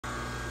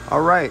All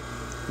right,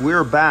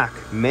 we're back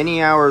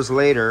many hours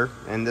later,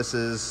 and this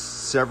is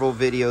several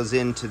videos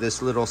into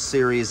this little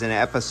series and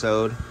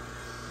episode.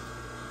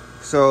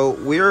 So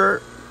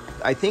we're,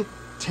 I think,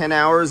 10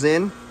 hours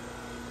in.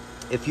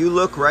 If you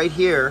look right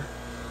here,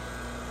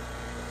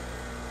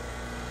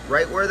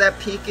 right where that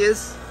peak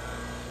is,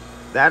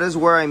 that is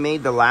where I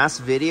made the last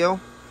video,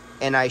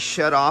 and I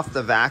shut off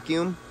the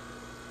vacuum,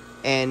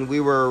 and we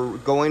were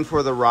going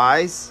for the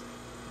rise.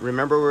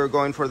 Remember, we were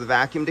going for the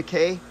vacuum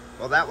decay?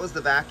 Well, that was the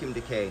vacuum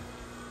decay.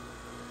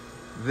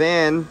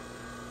 Then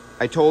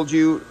I told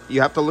you,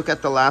 you have to look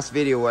at the last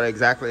video, what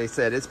exactly I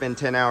said. It's been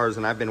 10 hours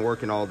and I've been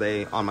working all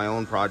day on my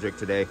own project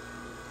today.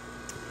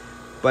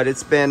 But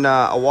it's been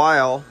a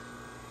while,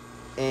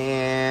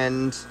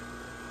 and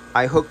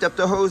I hooked up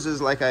the hoses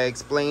like I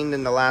explained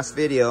in the last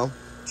video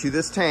to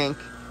this tank.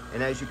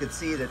 And as you can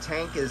see, the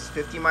tank is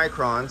 50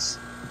 microns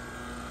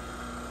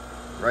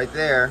right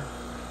there.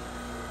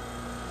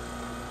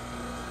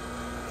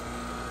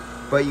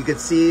 But you can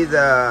see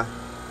the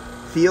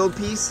field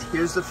piece.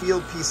 Here's the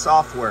field piece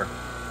software,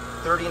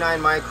 39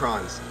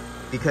 microns,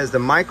 because the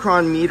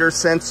micron meter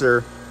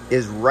sensor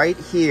is right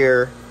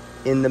here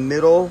in the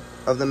middle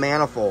of the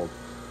manifold.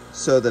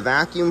 So the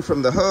vacuum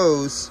from the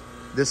hose,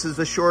 this is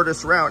the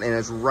shortest route, and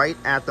it's right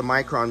at the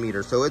micron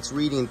meter. So it's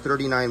reading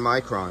 39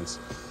 microns.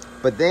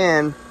 But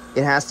then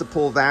it has to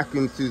pull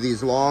vacuum through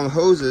these long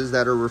hoses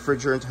that are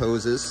refrigerant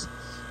hoses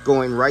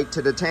going right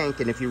to the tank.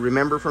 And if you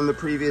remember from the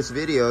previous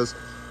videos,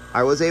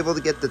 I was able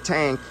to get the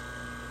tank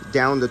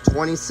down to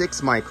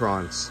 26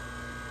 microns.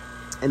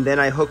 And then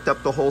I hooked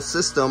up the whole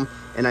system,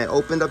 and I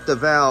opened up the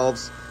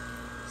valves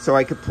so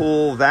I could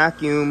pull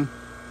vacuum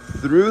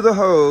through the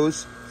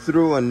hose,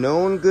 through a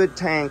known good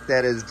tank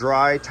that is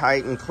dry,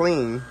 tight, and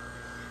clean,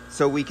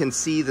 so we can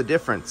see the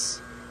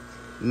difference.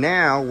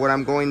 Now, what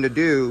I'm going to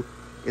do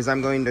is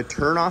I'm going to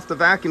turn off the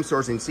vacuum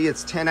sourcing. See,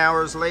 it's 10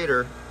 hours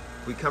later.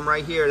 We come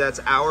right here, that's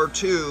hour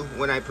 2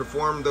 when I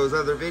performed those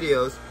other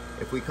videos.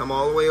 If we come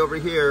all the way over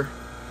here,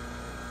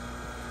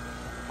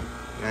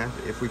 yeah,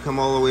 if we come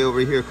all the way over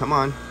here, come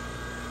on.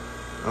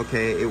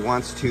 Okay, it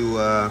wants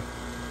to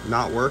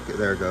not work.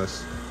 There it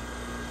goes.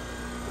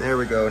 There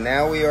we go.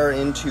 Now we are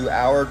into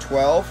hour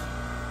 12.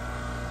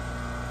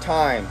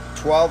 Time,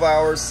 12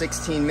 hours,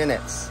 16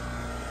 minutes.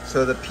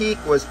 So the peak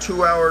was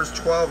 2 hours,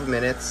 12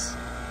 minutes,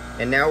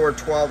 and now we're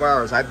 12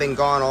 hours. I've been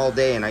gone all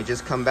day, and I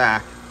just come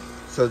back.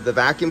 So the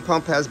vacuum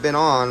pump has been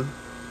on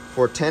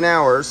for 10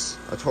 hours,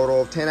 a total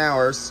of 10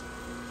 hours,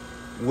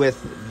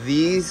 with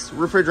these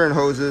refrigerant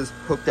hoses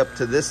hooked up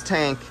to this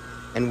tank,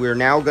 and we're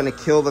now going to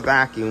kill the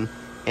vacuum,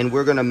 and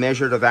we're going to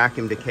measure the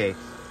vacuum decay.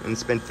 And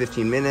it's been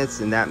 15 minutes,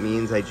 and that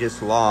means I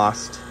just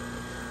lost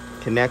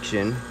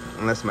connection,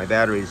 unless my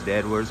battery's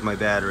dead. Where's my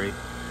battery?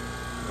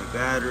 My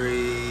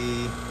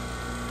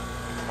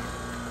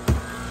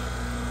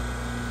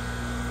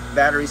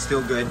battery's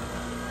still good.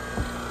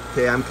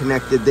 Okay, I'm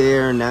connected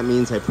there, and that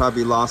means I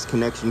probably lost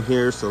connection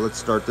here. So let's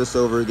start this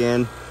over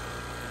again.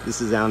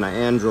 This is on an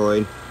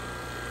Android,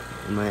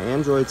 and my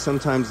Android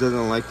sometimes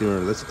doesn't like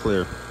doing it. Let's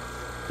clear.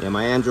 Yeah,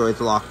 my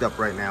Android's locked up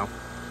right now,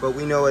 but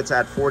we know it's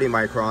at 40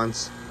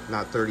 microns,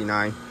 not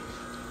 39.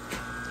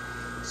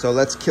 So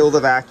let's kill the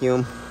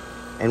vacuum,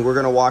 and we're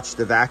gonna watch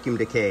the vacuum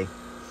decay.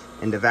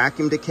 And the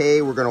vacuum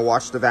decay, we're gonna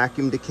watch the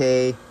vacuum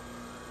decay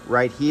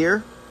right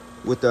here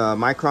with the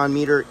micron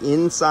meter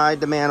inside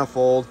the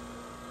manifold,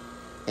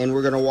 and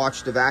we're gonna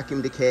watch the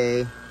vacuum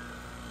decay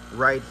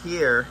right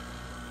here,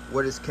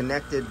 what is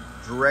connected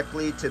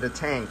directly to the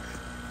tank,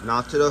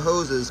 not to the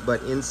hoses,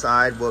 but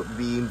inside what would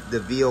be the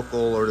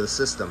vehicle or the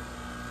system.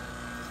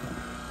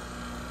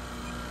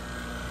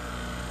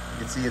 You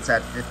can see it's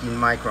at 15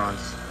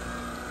 microns.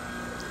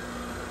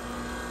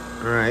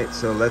 All right,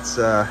 so let's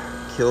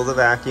kill the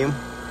vacuum.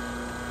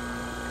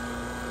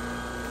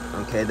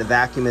 Okay, the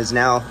vacuum is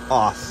now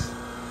off.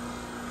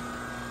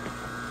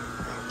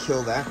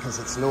 Kill that because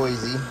it's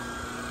noisy.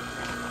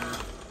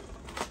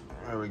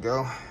 There we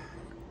go.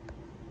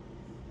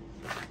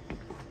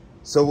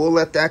 So we'll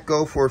let that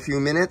go for a few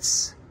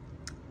minutes,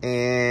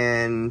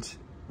 and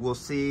we'll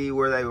see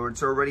where that,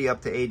 it's already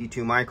up to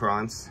 82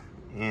 microns,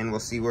 and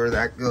we'll see where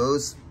that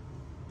goes.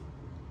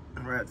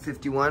 We're at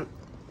 51.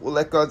 We'll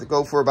let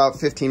go for about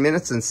 15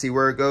 minutes and see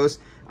where it goes.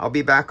 I'll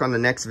be back on the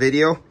next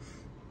video.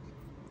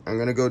 I'm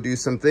gonna go do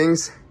some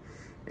things,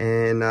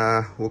 and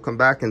we'll come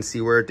back and see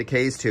where it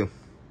decays to.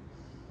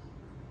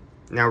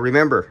 Now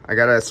remember, I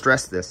gotta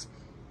stress this.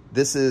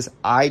 This is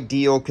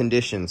ideal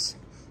conditions.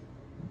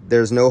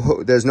 There's no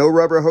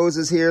rubber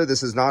hoses here.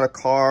 This is not a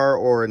car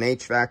or an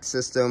HVAC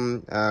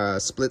system,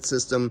 split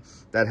system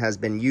that has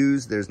been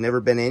used. There's never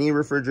been any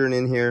refrigerant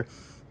in here.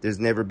 There's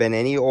never been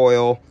any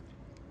oil.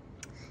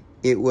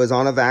 It was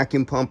on a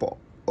vacuum pump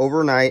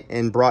overnight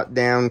and brought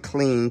down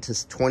clean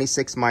to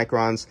 26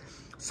 microns.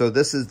 So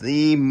this is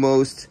the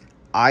most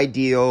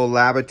ideal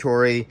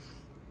laboratory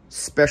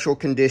special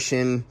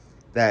condition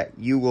that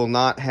you will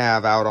not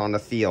have out on the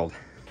field.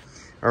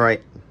 All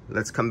right,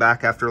 let's come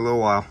back after a little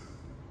while.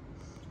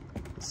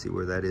 Let's see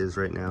where that is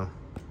right now.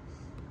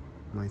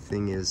 My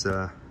thing is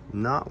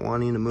not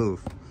wanting to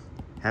move.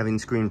 having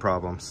screen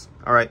problems.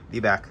 All right, be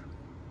back.